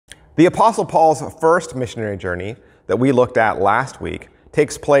The Apostle Paul's first missionary journey that we looked at last week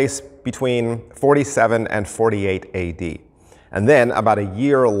takes place between 47 and 48 AD. And then about a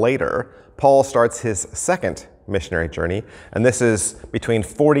year later, Paul starts his second missionary journey, and this is between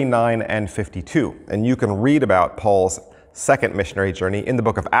 49 and 52. And you can read about Paul's second missionary journey in the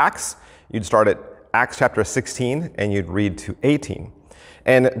book of Acts. You'd start at Acts chapter 16 and you'd read to 18.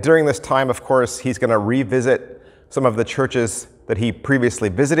 And during this time, of course, he's going to revisit some of the churches that he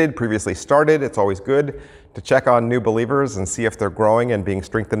previously started. It's always good to check on new believers and see if they're growing and being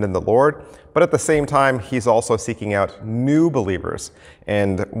strengthened in the Lord. But at the same time, he's also seeking out new believers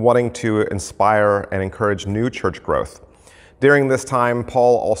and wanting to inspire and encourage new church growth. During this time,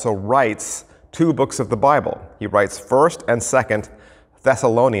 Paul also writes 2 books of the Bible. He writes 1st and 2nd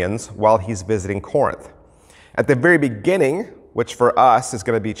Thessalonians while he's visiting Corinth. At the very beginning, which for us is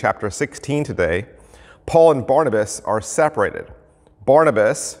going to be chapter 16 today, Paul and Barnabas are separated.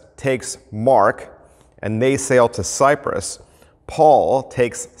 Barnabas takes Mark and they sail to Cyprus. Paul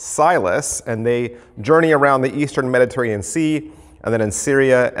takes Silas and they journey around the eastern Mediterranean Sea and then in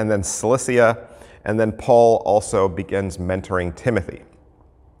Syria and then Cilicia. And then Paul also begins mentoring Timothy.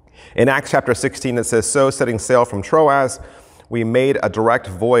 In Acts chapter 16, it says, "So setting sail from Troas, we made a direct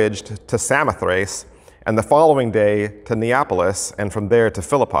voyage to Samothrace, and the following day to Neapolis, and from there to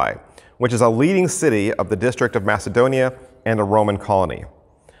Philippi, which is a leading city of the district of Macedonia and a Roman colony."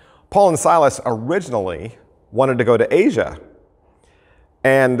 Paul and Silas originally wanted to go to Asia,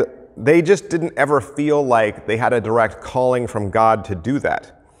 and they just didn't ever feel like they had a direct calling from God to do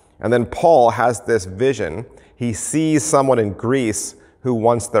that. And then Paul has this vision. He sees someone in Greece who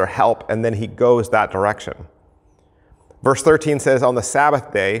wants their help, and then he goes that direction. Verse 13 says, "On the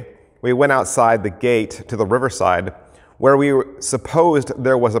Sabbath day, we went outside the gate to the riverside, where we supposed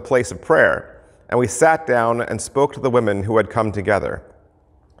there was a place of prayer, and we sat down and spoke to the women who had come together."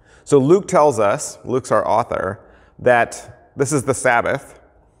 So Luke tells us, Luke's our author, that this is the Sabbath,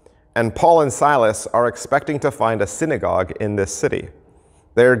 and Paul and Silas are expecting to find a synagogue in this city.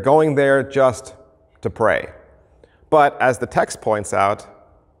 They're going there just to pray. But as the text points out,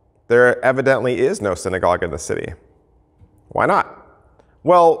 there evidently is no synagogue in the city. Why not?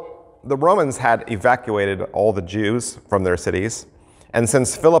 Well, the Romans had evacuated all the Jews from their cities, and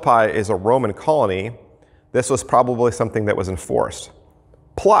since Philippi is a Roman colony, this was probably something that was enforced.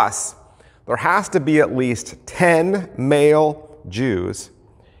 Plus, there has to be at least 10 male Jews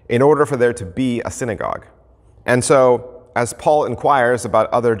in order for there to be a synagogue. And so, as Paul inquires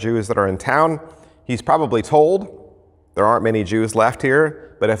about other Jews that are in town, he's probably told, there aren't many Jews left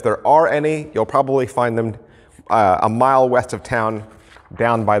here, but if there are any, you'll probably find them a mile west of town,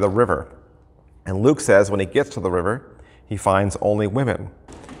 down by the river. And Luke says when he gets to the river, he finds only women,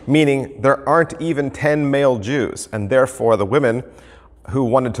 meaning there aren't even 10 male Jews, and therefore the women who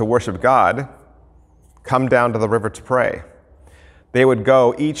wanted to worship God come down to the river to pray. They would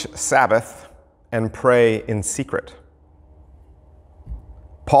go each Sabbath and pray in secret.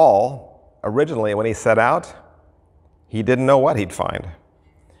 Paul, originally when he set out, he didn't know what he'd find.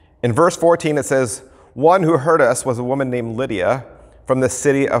 In verse 14 it says, "One who heard us was a woman named Lydia from the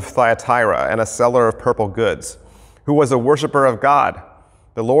city of Thyatira, and a seller of purple goods, who was a worshiper of God.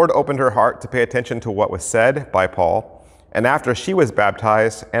 The Lord opened her heart to pay attention to what was said by Paul, and after she was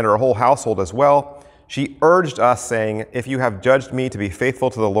baptized, and her whole household as well, she urged us, saying, 'If you have judged me to be faithful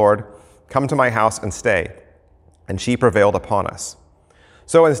to the Lord, come to my house and stay.' And she prevailed upon us."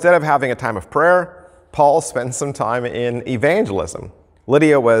 So instead of having a time of prayer, Paul spends some time in evangelism.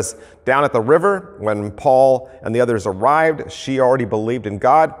 Lydia was down at the river when Paul and the others arrived. She already believed in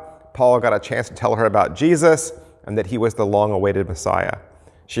God. Paul got a chance to tell her about Jesus and that he was the long-awaited Messiah.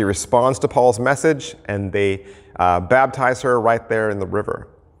 She responds to Paul's message, and they baptize her right there in the river.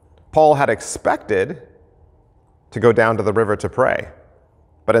 Paul had expected to go down to the river to pray,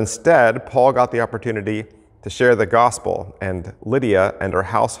 but instead, Paul got the opportunity to share the gospel, and Lydia and her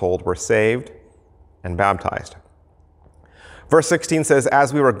household were saved and baptized. Verse 16 says,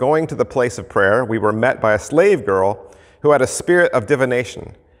 "As we were going to the place of prayer, we were met by a slave girl who had a spirit of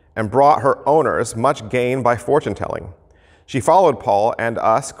divination and brought her owners much gain by fortune-telling. She followed Paul and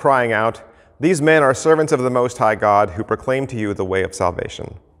us, crying out, 'These men are servants of the Most High God who proclaim to you the way of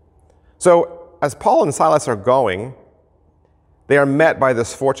salvation.'" So as Paul and Silas are going, they are met by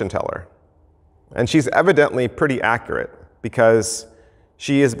this fortune-teller. And she's evidently pretty accurate because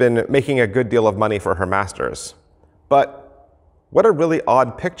she has been making a good deal of money for her masters. But what a really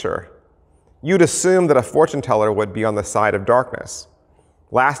odd picture. You'd assume that a fortune teller would be on the side of darkness.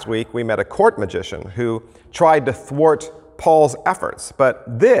 Last week, we met a court magician who tried to thwart Paul's efforts. But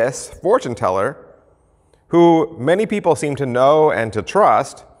this fortune teller, who many people seem to know and to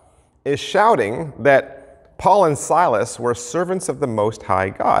trust, is shouting that Paul and Silas were servants of the Most High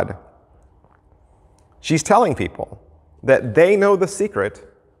God. She's telling people that they know the secret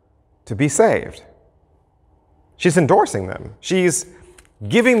to be saved. She's endorsing them. She's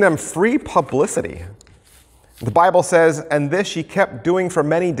giving them free publicity. The Bible says, and this she kept doing for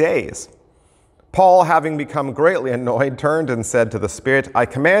many days. Paul, having become greatly annoyed, turned and said to the Spirit, I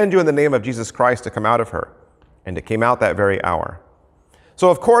command you in the name of Jesus Christ to come out of her. And it came out that very hour. So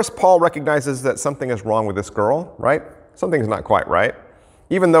of course, Paul recognizes that something is wrong with this girl, right? Something's not quite right.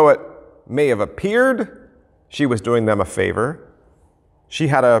 Even though it may have appeared she was doing them a favor, she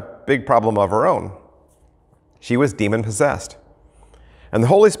had a big problem of her own. She was demon-possessed. And the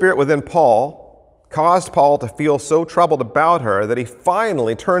Holy Spirit within Paul caused Paul to feel so troubled about her that he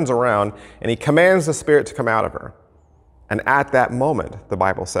finally turns around and he commands the spirit to come out of her. And at that moment, the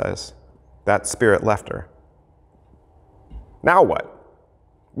Bible says, that spirit left her. Now what?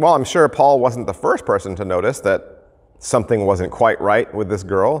 Well, I'm sure Paul wasn't the first person to notice that something wasn't quite right with this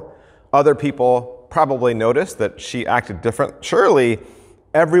girl. Other people probably noticed that she acted different. Surely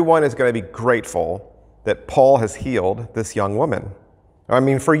everyone is going to be grateful that Paul has healed this young woman. I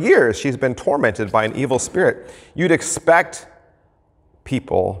mean, for years, she's been tormented by an evil spirit. You'd expect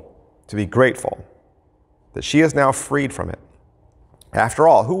people to be grateful that she is now freed from it. After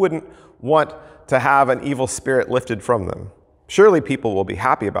all, who wouldn't want to have an evil spirit lifted from them? Surely people will be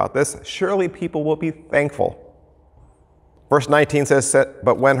happy about this. Surely people will be thankful. Verse 19 says,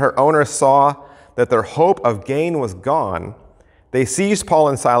 but when her owners saw that their hope of gain was gone, they seized Paul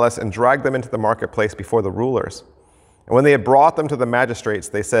and Silas and dragged them into the marketplace before the rulers. And when they had brought them to the magistrates,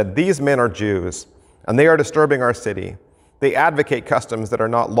 they said, these men are Jews, and they are disturbing our city. They advocate customs that are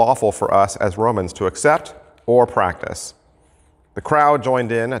not lawful for us as Romans to accept or practice. The crowd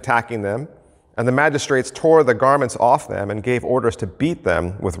joined in, attacking them, and the magistrates tore the garments off them and gave orders to beat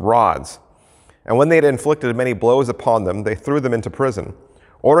them with rods. And when they had inflicted many blows upon them, they threw them into prison,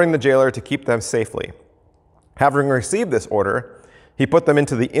 ordering the jailer to keep them safely. Having received this order, he put them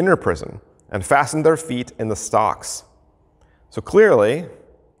into the inner prison and fastened their feet in the stocks. So clearly,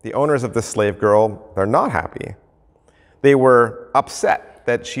 the owners of this slave girl, they're not happy. They were upset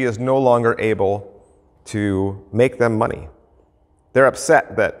that she is no longer able to make them money. They're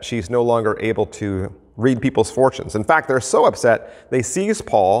upset that she's no longer able to read people's fortunes. In fact, they're so upset, they seize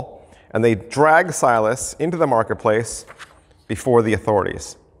Paul and they drag Silas into the marketplace before the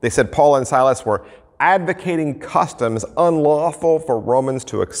authorities. They said Paul and Silas were advocating customs unlawful for Romans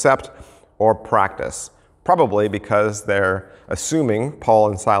to accept or practice, probably because they're assuming Paul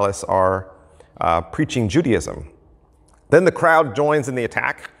and Silas are preaching Judaism. Then the crowd joins in the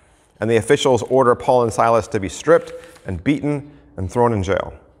attack, and the officials order Paul and Silas to be stripped and beaten and thrown in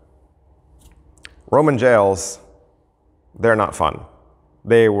jail. Roman jails, they're not fun.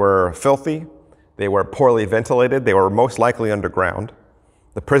 They were filthy, they were poorly ventilated, they were most likely underground.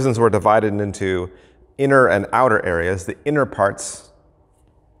 The prisons were divided into inner and outer areas, the inner parts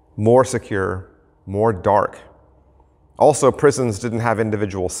more secure, more dark. Also, prisons didn't have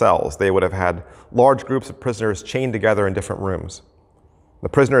individual cells. They would have had large groups of prisoners chained together in different rooms. The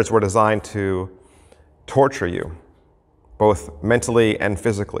prisoners were designed to torture you, both mentally and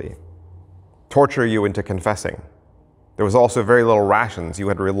physically, torture you into confessing. There was also very little rations. You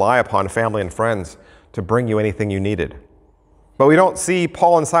had to rely upon family and friends to bring you anything you needed. But we don't see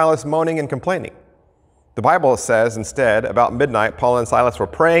Paul and Silas moaning and complaining. The Bible says instead, about midnight, Paul and Silas were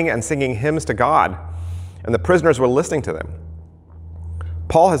praying and singing hymns to God, and the prisoners were listening to them.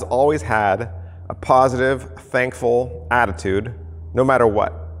 Paul has always had a positive, thankful attitude, no matter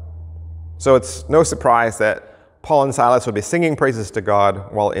what. So it's no surprise that Paul and Silas would be singing praises to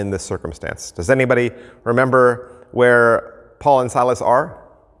God while in this circumstance. Does anybody remember where Paul and Silas are?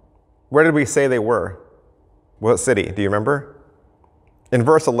 Where did we say they were? What city? Do you remember? In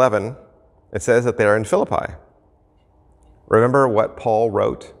verse 11, it says that they're in Philippi. Remember what Paul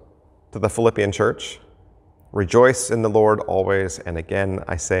wrote to the Philippian church? Rejoice in the Lord always, and again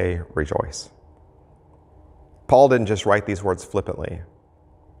I say rejoice. Paul didn't just write these words flippantly.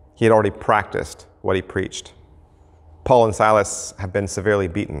 He had already practiced what he preached. Paul and Silas have been severely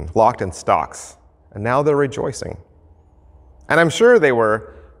beaten, locked in stocks, and now they're rejoicing. And I'm sure they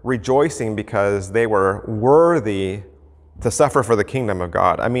were rejoicing because they were worthy to suffer for the kingdom of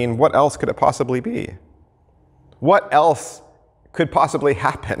God. I mean, what else could it possibly be? What else could possibly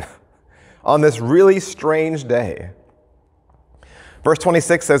happen on this really strange day? Verse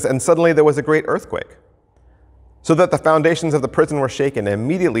 26 says, and suddenly there was a great earthquake, so that the foundations of the prison were shaken. And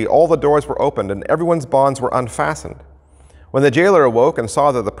immediately all the doors were opened, and everyone's bonds were unfastened. When the jailer awoke and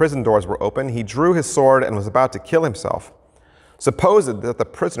saw that the prison doors were open, he drew his sword and was about to kill himself. supposed that the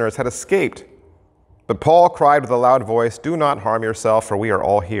prisoners had escaped. But Paul cried with a loud voice, "Do not harm yourself, for we are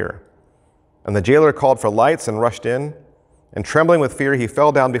all here." And the jailer called for lights and rushed in, and trembling with fear, he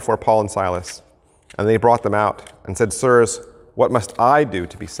fell down before Paul and Silas. And they brought them out and said, "Sirs, what must I do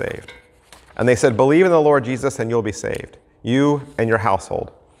to be saved?" And they said, "Believe in the Lord Jesus, and you'll be saved, you and your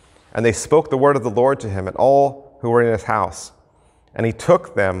household." And they spoke the word of the Lord to him and all who were in his house. And he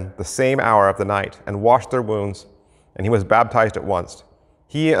took them the same hour of the night and washed their wounds, and he was baptized at once,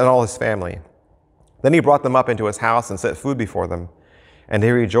 he and all his family. Then he brought them up into his house and set food before them, and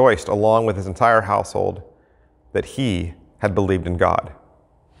he rejoiced along with his entire household that he had believed in God.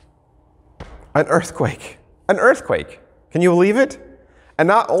 An earthquake. An earthquake. Can you believe it? And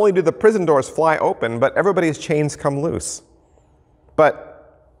not only do the prison doors fly open, but everybody's chains come loose.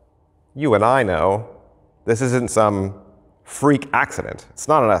 But you and I know this isn't some freak accident.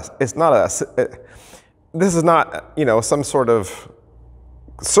 This is not, some sort of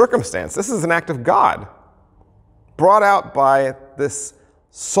circumstance. This is an act of God brought out by this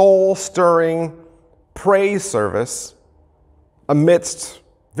soul-stirring praise service amidst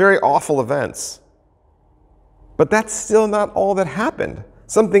very awful events. But that's still not all that happened.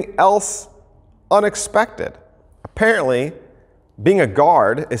 Something else unexpected. Apparently, being a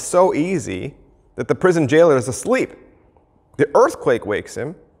guard is so easy that the prison jailer is asleep. The earthquake wakes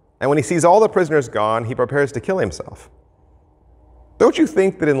him, and when he sees all the prisoners gone, he prepares to kill himself. Don't you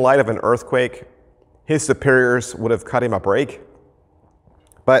think that in light of an earthquake, his superiors would have cut him a break?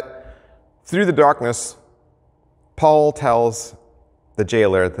 But through the darkness, Paul tells the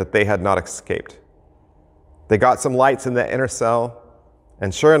jailer that they had not escaped. They got some lights in the inner cell,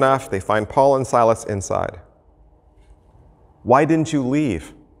 and sure enough, they find Paul and Silas inside. "Why didn't you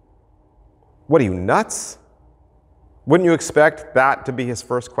leave?" What are you, nuts? Wouldn't you expect that to be his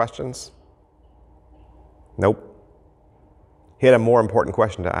first questions? Nope. He had a more important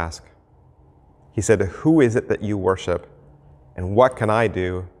question to ask. He said, "Who is it that you worship, and what can I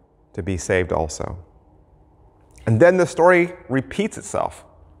do to be saved also?" And then the story repeats itself.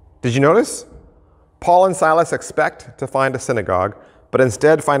 Did you notice? Paul and Silas expect to find a synagogue, but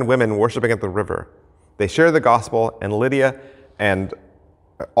instead find women worshiping at the river. They share the gospel, and Lydia and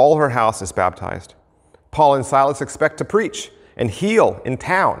all her house is baptized. Paul and Silas expect to preach and heal in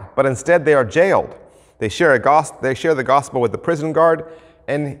town, but instead they are jailed. They share the gospel with the prison guard,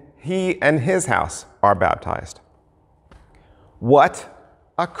 and he and his house are baptized. What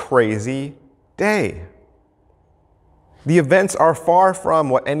a crazy day. The events are far from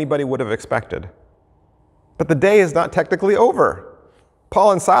what anybody would have expected. But the day is not technically over.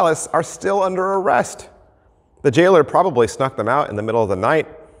 Paul and Silas are still under arrest. The jailer probably snuck them out in the middle of the night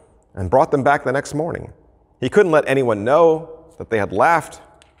and brought them back the next morning. He couldn't let anyone know that they had left.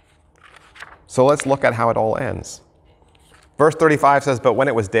 So let's look at how it all ends. Verse 35 says, "But when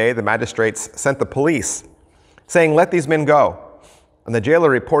it was day, the magistrates sent the police, saying, 'Let these men go.' And the jailer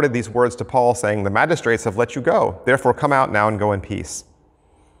reported these words to Paul, saying, 'The magistrates have let you go. Therefore come out now and go in peace.'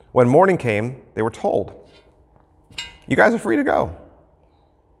 When morning came, they were told, 'You guys are free to go.'"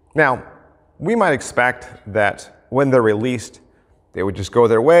 Now, we might expect that when they're released, they would just go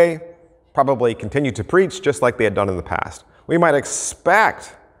their way, probably continue to preach just like they had done in the past. We might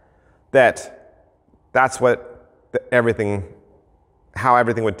expect that that's how everything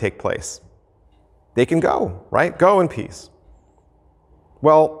would take place. They can go, right? Go in peace.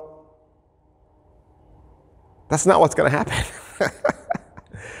 Well, that's not what's going to happen.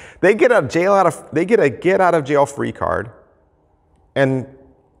 They get a get out of jail free card, and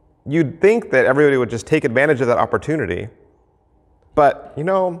you'd think that everybody would just take advantage of that opportunity. But,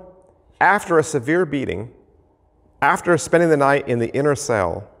 after a severe beating, after spending the night in the inner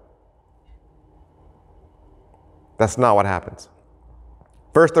cell, that's not what happens.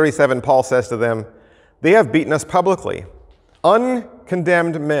 Verse 37, Paul says to them, "They have beaten us publicly,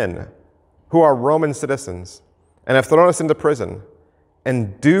 uncondemned men who are Roman citizens, and have thrown us into prison.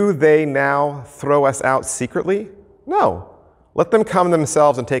 And do they now throw us out secretly? No. Let them come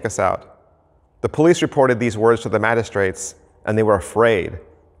themselves and take us out." The police reported these words to the magistrates, and they were afraid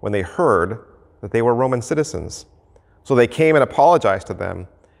when they heard that they were Roman citizens. So they came and apologized to them,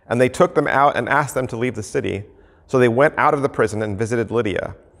 and they took them out and asked them to leave the city. So they went out of the prison and visited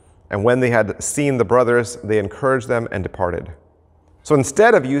Lydia. And when they had seen the brothers, they encouraged them and departed. So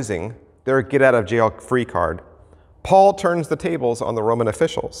instead of using their get-out-of-jail-free card, Paul turns the tables on the Roman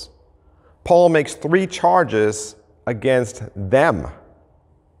officials. Paul makes 3 charges against them.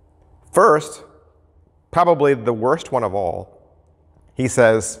 First, probably the worst one of all, he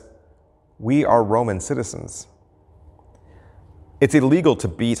says, "We are Roman citizens." It's illegal to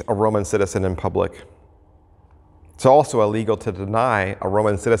beat a Roman citizen in public. It's also illegal to deny a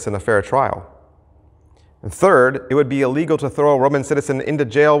Roman citizen a fair trial. And third, it would be illegal to throw a Roman citizen into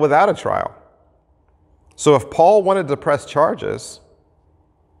jail without a trial. So if Paul wanted to press charges,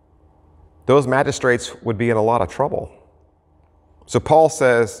 those magistrates would be in a lot of trouble. So Paul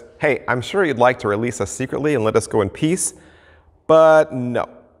says, hey, I'm sure you'd like to release us secretly and let us go in peace, but no.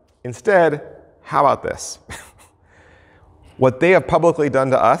 Instead, how about this? What they have publicly done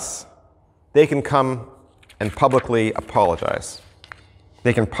to us, they can come and publicly apologize.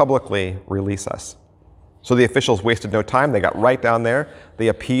 They can publicly release us. So the officials wasted no time. They got right down there. They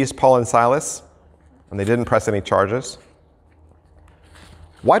appeased Paul and Silas, and they didn't press any charges.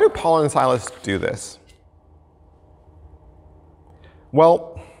 Why do Paul and Silas do this?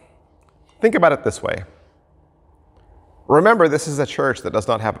 Well, think about it this way. Remember, this is a church that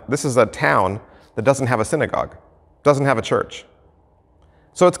this is a town that doesn't have a synagogue, doesn't have a church.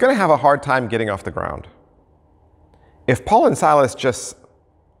 So it's going to have a hard time getting off the ground. If Paul and Silas just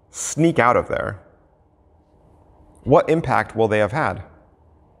sneak out of there, what impact will they have had?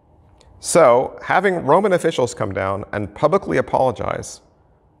 So, having Roman officials come down and publicly apologize,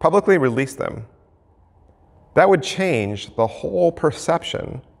 publicly release them, that would change the whole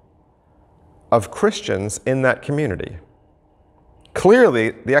perception of Christians in that community.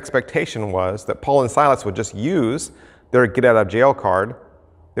 Clearly, the expectation was that Paul and Silas would just use their get-out-of-jail card,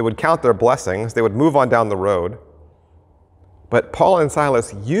 they would count their blessings, they would move on down the road. But Paul and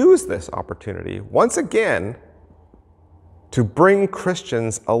Silas used this opportunity, once again, to bring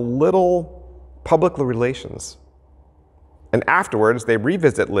Christians a little public relations. And afterwards, they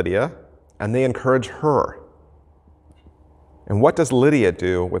revisit Lydia, and they encourage her. And what does Lydia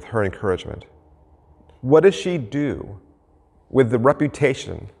do with her encouragement? What does she do with the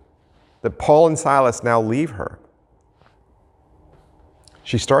reputation that Paul and Silas now leave her?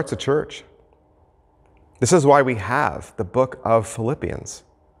 She starts a church. This is why we have the book of Philippians,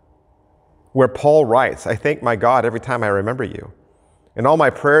 where Paul writes, I thank my God every time I remember you, in all my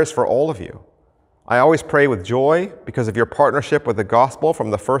prayers for all of you. I always pray with joy because of your partnership with the gospel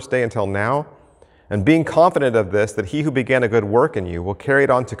from the first day until now, and being confident of this, that he who began a good work in you will carry it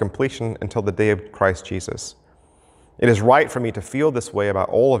on to completion until the day of Christ Jesus. It is right for me to feel this way about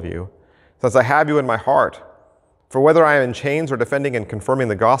all of you, since I have you in my heart. For whether I am in chains or defending and confirming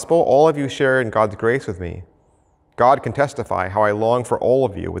the gospel, all of you share in God's grace with me. God can testify how I long for all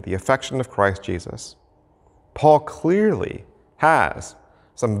of you with the affection of Christ Jesus. Paul clearly has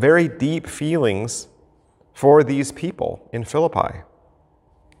some very deep feelings for these people in Philippi.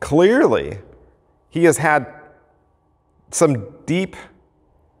 Clearly, he has had some deep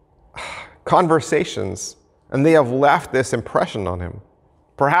conversations, and they have left this impression on him.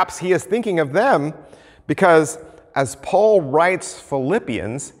 Perhaps he is thinking of them because as Paul writes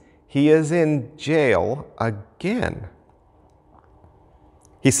Philippians, he is in jail again.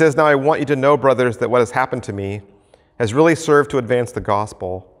 He says, now I want you to know, brothers, that what has happened to me has really served to advance the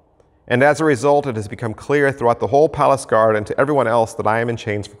gospel. And as a result, it has become clear throughout the whole palace guard and to everyone else that I am in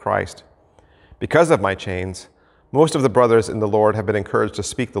chains for Christ. Because of my chains, most of the brothers in the Lord have been encouraged to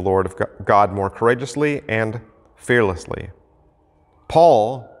speak the Lord of God more courageously and fearlessly.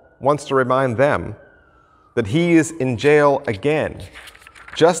 Paul wants to remind them that he is in jail again,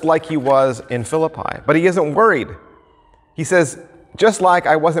 just like he was in Philippi. But he isn't worried. He says, just like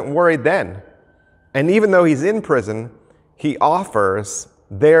I wasn't worried then. And even though he's in prison, he offers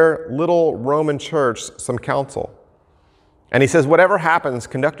their little Roman church some counsel. And he says, whatever happens,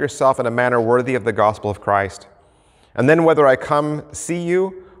 conduct yourself in a manner worthy of the gospel of Christ. And then whether I come see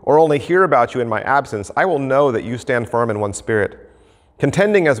you or only hear about you in my absence, I will know that you stand firm in one spirit,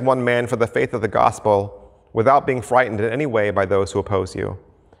 contending as one man for the faith of the gospel, without being frightened in any way by those who oppose you.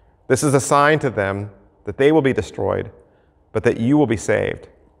 This is a sign to them that they will be destroyed, but that you will be saved,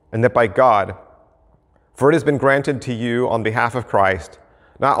 and that by God, for it has been granted to you on behalf of Christ,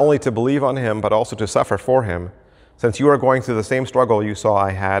 not only to believe on him, but also to suffer for him, since you are going through the same struggle you saw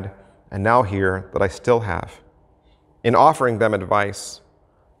I had, and now hear that I still have. In offering them advice,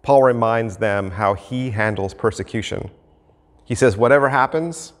 Paul reminds them how he handles persecution. He says, whatever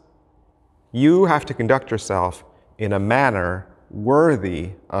happens, you have to conduct yourself in a manner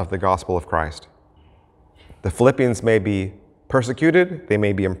worthy of the gospel of Christ. The Philippians may be persecuted, they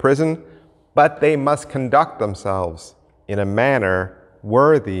may be imprisoned, but they must conduct themselves in a manner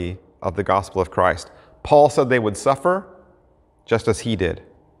worthy of the gospel of Christ. Paul said they would suffer just as he did,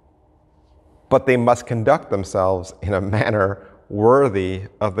 but they must conduct themselves in a manner worthy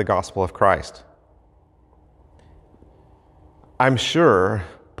of the gospel of Christ. I'm sure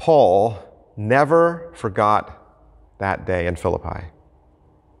Paul never forgot that day in Philippi.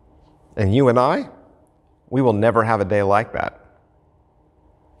 And you and I, we will never have a day like that.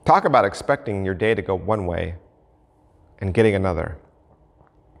 Talk about expecting your day to go one way and getting another.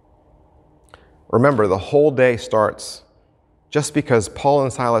 Remember, the whole day starts just because Paul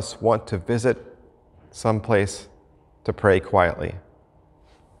and Silas want to visit someplace to pray quietly.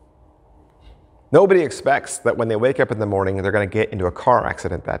 Nobody expects that when they wake up in the morning, they're going to get into a car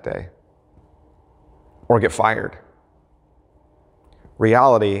accident that day or get fired.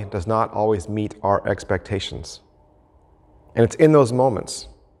 Reality does not always meet our expectations. And it's in those moments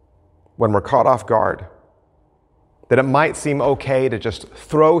when we're caught off guard that it might seem okay to just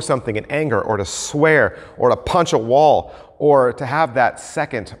throw something in anger or to swear or to punch a wall or to have that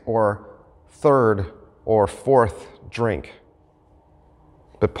second or third or fourth drink.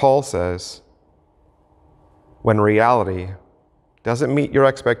 But Paul says, when reality doesn't meet your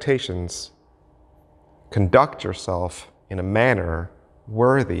expectations, conduct yourself in a manner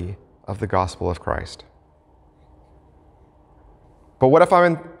worthy of the gospel of Christ. But what if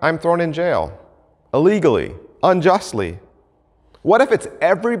I'm thrown in jail illegally, unjustly? What if it's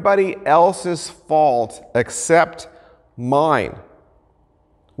everybody else's fault except mine?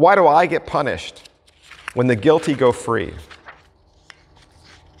 Why do I get punished when the guilty go free?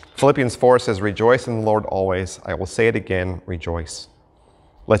 Philippians 4 says, "Rejoice in the Lord always. I will say it again, rejoice.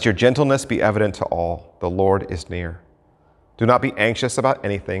 Let your gentleness be evident to all. The Lord is near. Do not be anxious about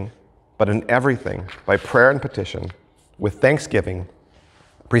anything, but in everything, by prayer and petition, with thanksgiving,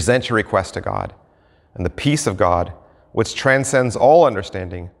 present your requests to God. And the peace of God, which transcends all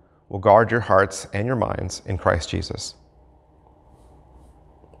understanding, will guard your hearts and your minds in Christ Jesus."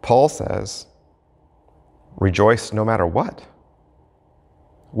 Paul says, rejoice no matter what.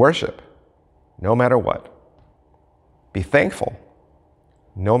 Worship no matter what. Be thankful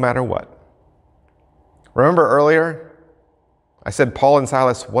no matter what. Remember earlier, I said Paul and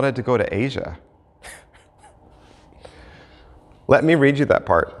Silas wanted to go to Asia. Let me read you that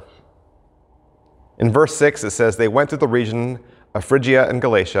part. In verse 6, it says, "They went through the region of Phrygia and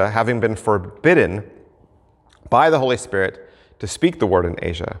Galatia, having been forbidden by the Holy Spirit to speak the word in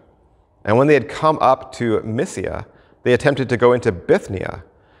Asia. And when they had come up to Mysia, they attempted to go into Bithynia,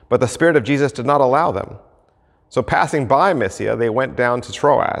 but the Spirit of Jesus did not allow them. So passing by Mysia, they went down to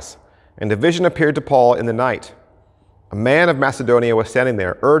Troas, and a vision appeared to Paul in the night. A man of Macedonia was standing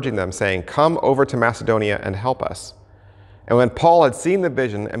there, urging them, saying, 'Come over to Macedonia and help us.' And when Paul had seen the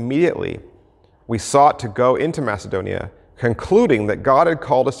vision, immediately we sought to go into Macedonia, concluding that God had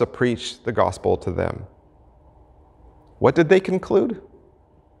called us to preach the gospel to them." What did they conclude?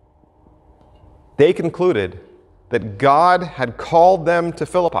 They concluded that God had called them to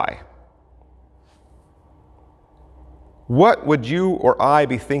Philippi. What would you or I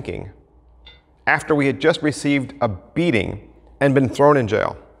be thinking after we had just received a beating and been thrown in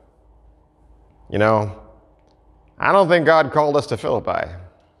jail? You know, I don't think God called us to Philippi.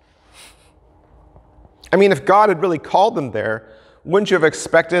 I mean, if God had really called them there, wouldn't you have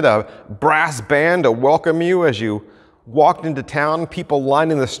expected a brass band to welcome you as you walked into town, people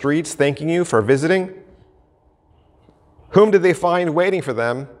lining the streets thanking you for visiting? Whom did they find waiting for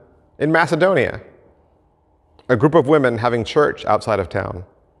them in Macedonia? A group of women having church outside of town,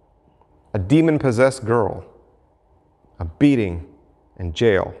 a demon-possessed girl, a beating, and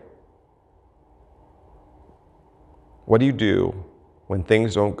jail. What do you do when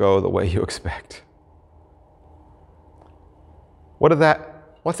things don't go the way you expect?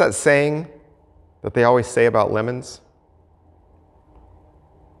 What's that saying that they always say about lemons?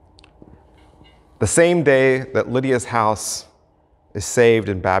 The same day that Lydia's house is saved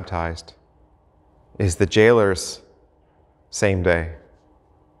and baptized is the jailer's same day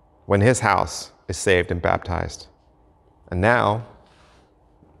when his house is saved and baptized. And now,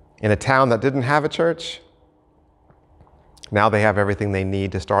 in a town that didn't have a church, now they have everything they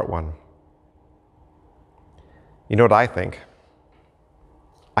need to start one. You know what I think?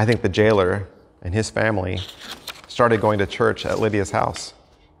 I think the jailer and his family started going to church at Lydia's house.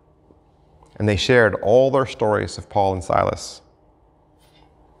 And they shared all their stories of Paul and Silas,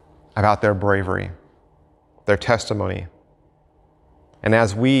 about their bravery, their testimony. And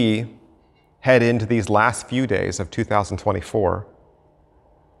as we head into these last few days of 2024,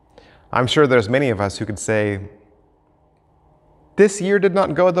 I'm sure there's many of us who could say, this year did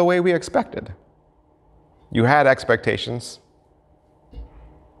not go the way we expected. You had expectations,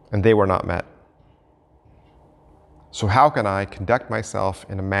 and they were not met. So how can I conduct myself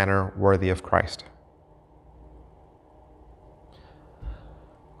in a manner worthy of Christ?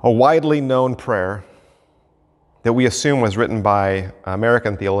 A widely known prayer that we assume was written by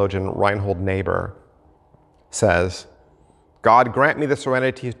American theologian Reinhold Niebuhr says, "God, grant me the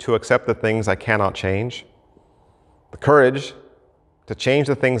serenity to accept the things I cannot change, the courage to change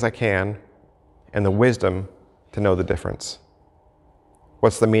the things I can, and the wisdom to know the difference.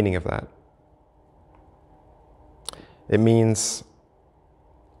 What's the meaning of that? It means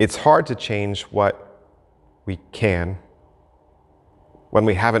it's hard to change what we can when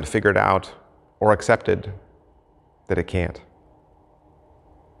we haven't figured out or accepted that it can't.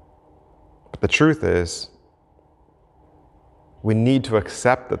 But the truth is, we need to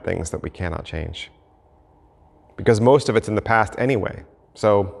accept the things that we cannot change, because most of it's in the past anyway.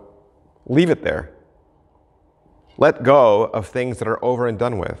 So leave it there. Let go of things that are over and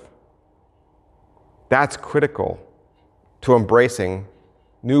done with. That's critical to embracing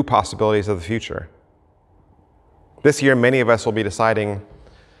new possibilities of the future. This year, many of us will be deciding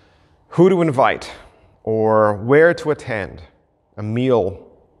who to invite or where to attend a meal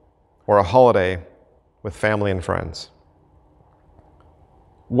or a holiday with family and friends.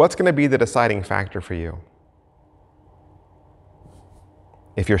 What's going to be the deciding factor for you?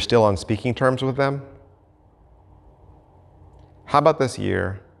 If you're still on speaking terms with them, how about this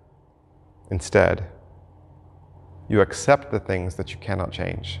year, instead, you accept the things that you cannot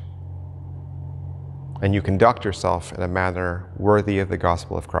change, and you conduct yourself in a manner worthy of the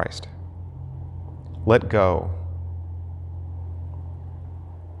gospel of Christ. Let go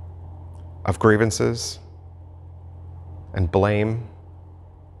of grievances and blame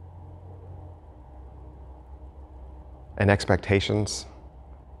and expectations,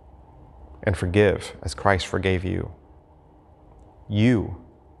 and forgive as Christ forgave you. You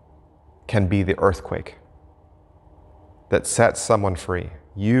can be the earthquake that sets someone free.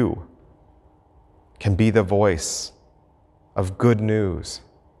 You can be the voice of good news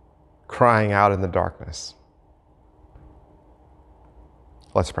crying out in the darkness.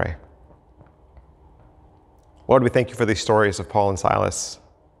 Let's pray. Lord, we thank you for these stories of Paul and Silas,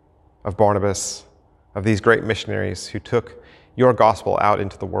 of Barnabas, of these great missionaries who took your gospel out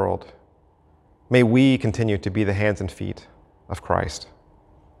into the world. May we continue to be the hands and feet of Christ.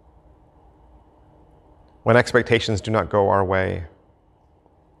 When expectations do not go our way,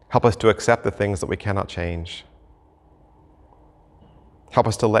 help us to accept the things that we cannot change. Help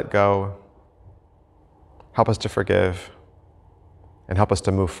us to let go. Help us to forgive. And help us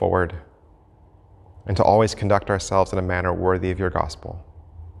to move forward and to always conduct ourselves in a manner worthy of your gospel,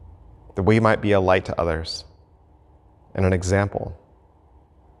 that we might be a light to others and an example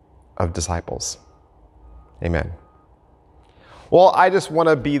of disciples. Amen. Well, I just want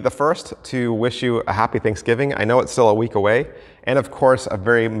to be the first to wish you a happy Thanksgiving. I know it's still a week away. And of course, a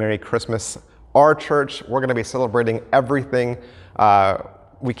very Merry Christmas. Our church, we're going to be celebrating everything.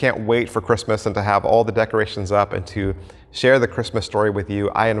 We can't wait for Christmas and to have all the decorations up and to share the Christmas story with you.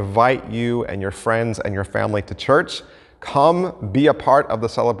 I invite you and your friends and your family to church. Come be a part of the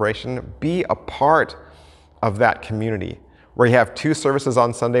celebration. Be a part of that community. We have 2 services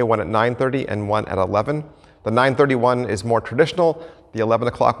on Sunday, one at 9:30 and one at 11. The 9:30 one is more traditional. The 11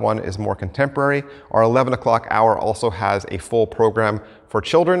 o'clock one is more contemporary. Our 11 o'clock hour also has a full program for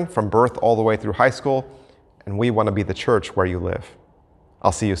children from birth all the way through high school. And we want to be the church where you live.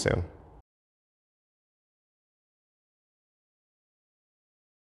 I'll see you soon.